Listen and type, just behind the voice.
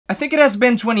I think it has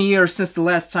been 20 years since the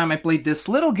last time I played this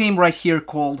little game right here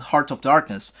called Heart of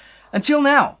Darkness. Until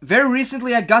now. Very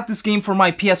recently I got this game for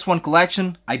my PS1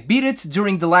 collection, I beat it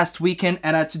during the last weekend,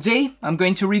 and today I'm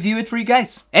going to review it for you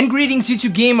guys. And greetings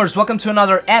YouTube gamers, welcome to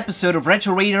another episode of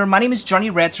Retro Raider. My name is Johnny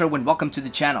Retro and welcome to the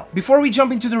channel. Before we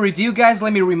jump into the review guys,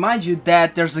 let me remind you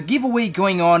that there's a giveaway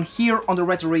going on here on the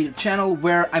Retro Raider channel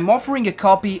where I'm offering a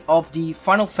copy of the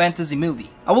Final Fantasy movie.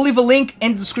 I will leave a link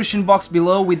in the description box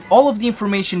below with all of the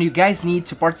information you guys need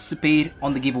to participate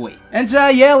on the giveaway. And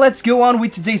yeah, let's go on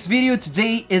with today's video.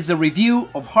 Today is a review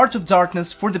of Heart of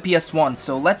Darkness for the PS1,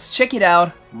 so let's check it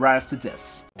out right after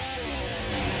this.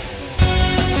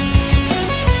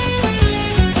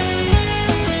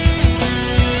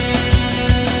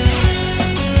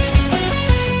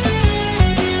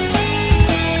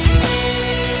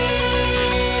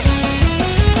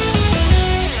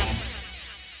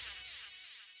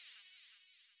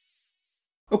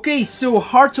 Okay, so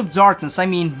Heart of Darkness, I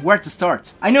mean, where to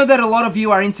start? I know that a lot of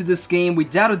you are into this game,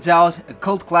 without a doubt, a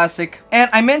cult classic. And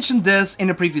I mentioned this in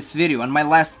a previous video, on my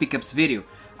last pickups video.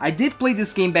 I did play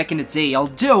this game back in the day,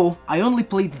 although I only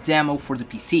played the demo for the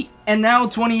PC. And now,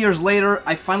 20 years later,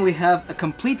 I finally have a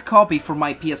complete copy for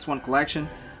my PS1 collection.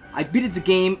 I beat the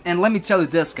game, and let me tell you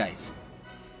this, guys.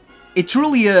 It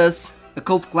truly is a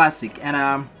cult classic,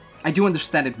 and I do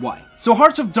understand it why. So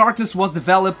Heart of Darkness was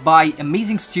developed by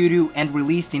Amazing Studio and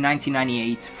released in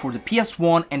 1998 for the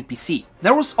PS1 and PC.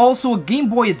 There was also a Game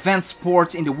Boy Advance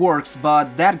port in the works,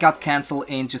 but that got cancelled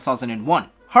in 2001.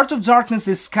 Heart of Darkness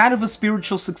is kind of a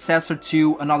spiritual successor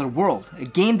to Another World, a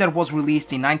game that was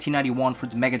released in 1991 for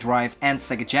the Mega Drive and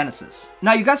Sega Genesis.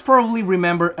 Now you guys probably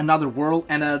remember Another World,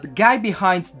 and the guy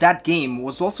behind that game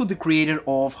was also the creator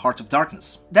of Heart of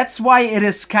Darkness. That's why it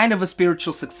is kind of a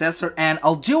spiritual successor, and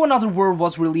although Another World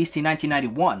was released in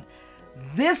 1991,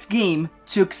 this game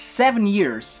took 7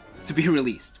 years to be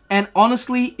released. And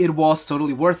honestly, it was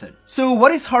totally worth it. So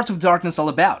what is Heart of Darkness all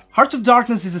about? Heart of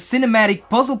Darkness is a cinematic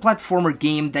puzzle platformer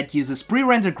game that uses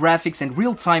pre-rendered graphics and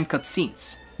real-time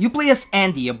cutscenes. You play as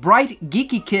Andy, a bright,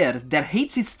 geeky kid that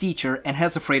hates his teacher and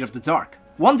is afraid of the dark.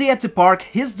 One day at the park,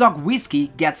 his dog Whiskey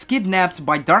gets kidnapped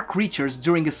by dark creatures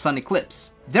during a sun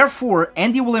eclipse. Therefore,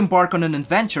 Andy will embark on an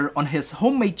adventure on his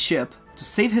homemade ship to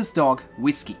save his dog,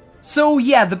 Whiskey. So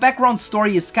yeah, the background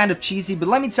story is kind of cheesy, but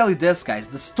let me tell you this guys,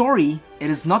 the story, it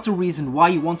is not the reason why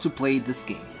you want to play this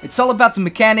game. It's all about the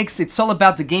mechanics, it's all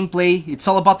about the gameplay, it's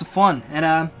all about the fun,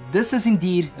 and this is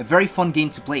indeed a very fun game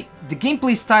to play. The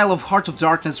gameplay style of Heart of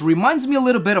Darkness reminds me a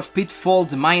little bit of Pitfall,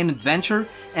 The Mayan Adventure,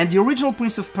 and the original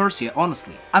Prince of Persia,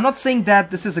 honestly. I'm not saying that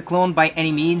this is a clone by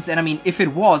any means, and I mean, if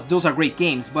it was, those are great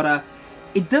games, but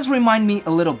it does remind me a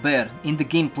little bit in the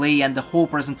gameplay and the whole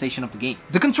presentation of the game.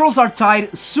 The controls are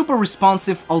tight, super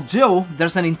responsive, although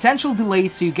there's an intentional delay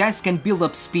so you guys can build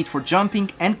up speed for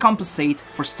jumping and compensate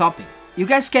for stopping. You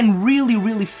guys can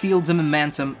really feel the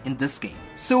momentum in this game.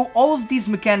 So all of these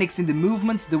mechanics in the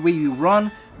movements, the way you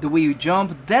run, the way you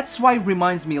jump, that's why it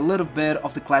reminds me a little bit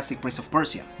of the classic Prince of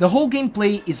Persia. The whole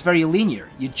gameplay is very linear.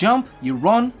 You jump, you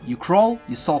run, you crawl,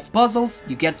 you solve puzzles,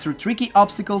 you get through tricky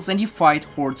obstacles, and you fight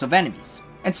hordes of enemies.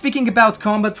 And speaking about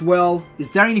combat, well, is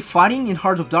there any fighting in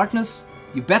Heart of Darkness?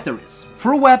 You bet there is.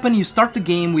 For a weapon, you start the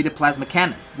game with a plasma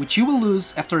cannon, which you will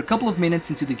lose after a couple of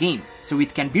minutes into the game, so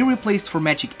it can be replaced for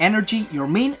magic energy, your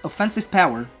main offensive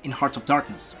power in Heart of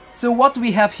Darkness. So what do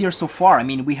we have here so far? I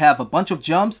mean, we have a bunch of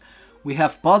jumps, we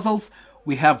have puzzles,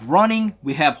 we have running,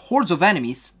 we have hordes of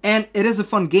enemies, and it is a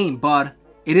fun game, but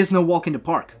it is no walk in the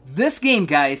park. This game,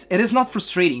 guys, it is not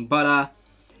frustrating, but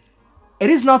it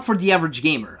is not for the average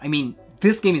gamer. I mean,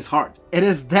 this game is hard. It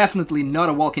is definitely not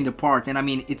a walk in the park, and I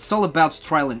mean, it's all about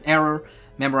trial and error,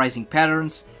 memorizing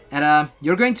patterns, and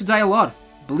you're going to die a lot.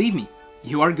 Believe me,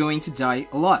 you are going to die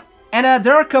a lot. And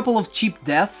there are a couple of cheap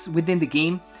deaths within the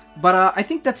game, but I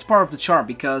think that's part of the charm,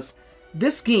 because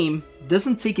this game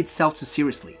doesn't take itself too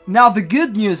seriously. Now, the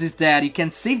good news is that you can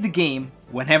save the game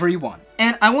whenever you want.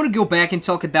 And I want to go back and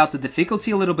talk about the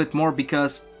difficulty a little bit more,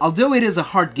 because although it is a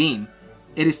hard game,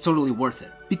 it is totally worth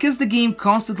it. Because the game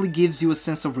constantly gives you a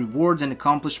sense of reward and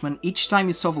accomplishment each time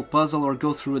you solve a puzzle or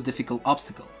go through a difficult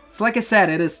obstacle. So like I said,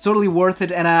 it is totally worth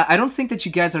it, and I don't think that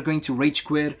you guys are going to rage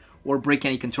quit or break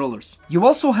any controllers. You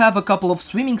also have a couple of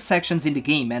swimming sections in the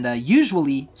game, and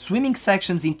usually swimming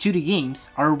sections in 2D games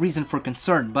are a reason for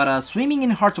concern, but swimming in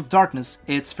Heart of Darkness,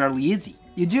 it's fairly easy.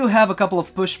 You do have a couple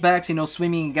of pushbacks, you know,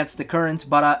 swimming against the current,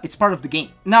 but it's part of the game.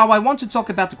 Now I want to talk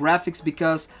about the graphics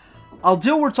because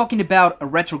although we're talking about a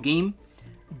retro game,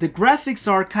 the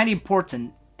graphics are kind of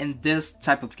important in this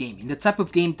type of game, in the type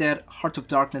of game that Heart of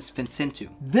Darkness fits into.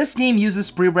 This game uses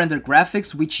pre-rendered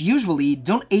graphics, which usually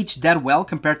don't age that well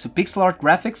compared to pixel art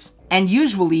graphics. And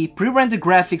usually, pre-rendered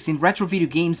graphics in retro video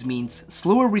games means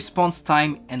slower response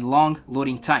time and long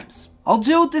loading times.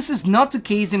 Although this is not the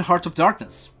case in Heart of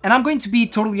Darkness. And I'm going to be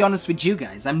totally honest with you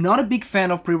guys, I'm not a big fan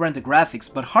of pre-rendered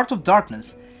graphics, but Heart of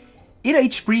Darkness, it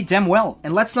aged pretty damn well.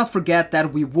 And let's not forget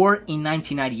that we were in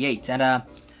 1998, and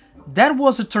that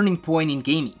was a turning point in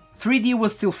gaming. 3D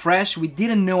was still fresh, we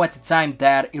didn't know at the time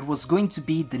that it was going to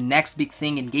be the next big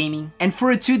thing in gaming. And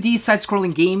for a 2D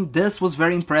side-scrolling game, this was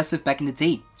very impressive back in the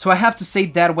day. So I have to say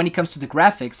that when it comes to the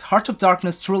graphics, Heart of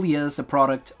Darkness truly is a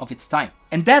product of its time.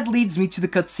 And that leads me to the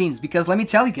cutscenes, because let me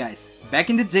tell you guys, back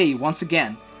in the day, once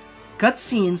again,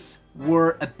 cutscenes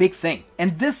were a big thing.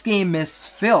 And this game is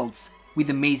filled with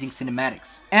amazing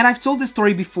cinematics. And I've told this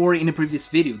story before in a previous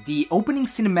video. The opening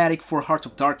cinematic for Heart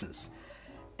of Darkness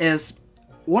is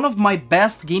one of my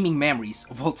best gaming memories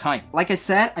of all time. Like I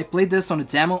said, I played this on a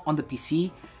demo on the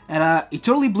PC, and it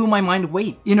totally blew my mind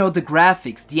away. You know, the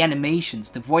graphics, the animations,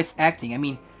 the voice acting, I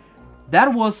mean,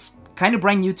 that was kind of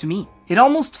brand new to me. It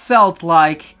almost felt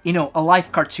like, you know, a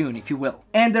live cartoon, if you will.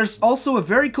 And there's also a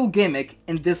very cool gimmick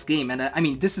in this game, and I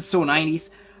mean, this is so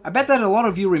 90s. I bet that a lot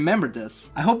of you remember this.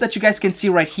 I hope that you guys can see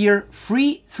right here,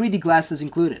 free 3D glasses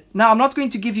included. Now, I'm not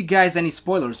going to give you guys any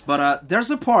spoilers, but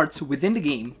there's a part within the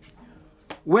game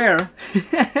where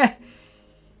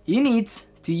you need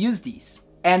to use these.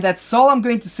 And that's all I'm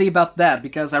going to say about that,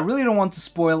 because I really don't want to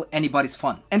spoil anybody's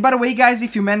fun. And by the way guys,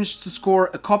 if you managed to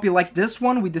score a copy like this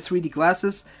one with the 3D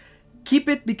glasses, keep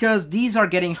it, because these are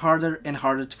getting harder and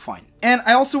harder to find. And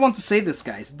I also want to say this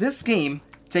guys, this game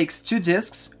takes 2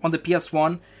 discs on the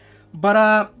PS1,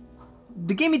 but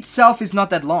the game itself is not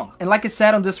that long. And like I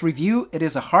said on this review, it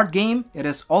is a hard game, it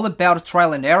is all about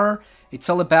trial and error, it's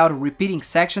all about repeating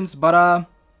sections, but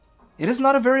it is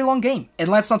not a very long game. And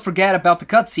let's not forget about the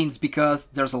cutscenes, because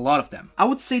there's a lot of them. I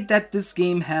would say that this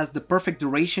game has the perfect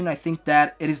duration. I think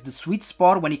that it is the sweet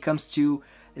spot when it comes to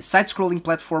a side-scrolling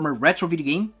platformer retro video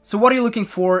game. So what you're looking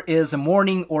for is a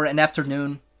morning or an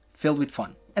afternoon filled with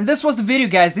fun. And this was the video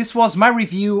guys, this was my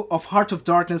review of Heart of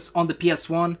Darkness on the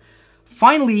PS1.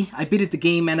 Finally, I beat the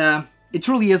game, and it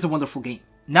truly is a wonderful game.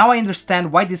 Now I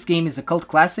understand why this game is a cult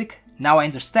classic. Now I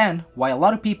understand why a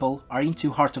lot of people are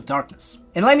into Heart of Darkness.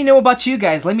 And let me know about you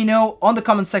guys, let me know on the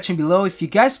comment section below if you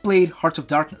guys played Heart of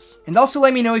Darkness. And also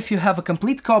let me know if you have a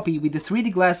complete copy with the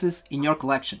 3D glasses in your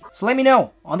collection. So let me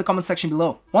know on the comment section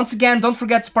below. Once again, don't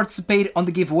forget to participate on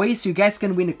the giveaway so you guys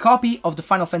can win a copy of the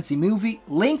Final Fantasy movie.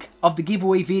 Link of the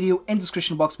giveaway video in the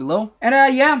description box below. And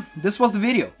yeah, this was the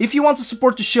video. If you want to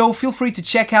support the show, feel free to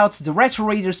check out the Retro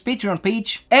Raiders Patreon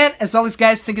page. And as always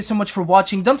guys, thank you so much for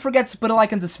watching. Don't forget to put a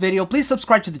like on this video. Please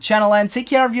subscribe to the channel and take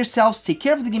care of yourselves, take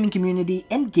care of the gaming community,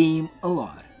 and game a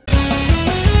lot.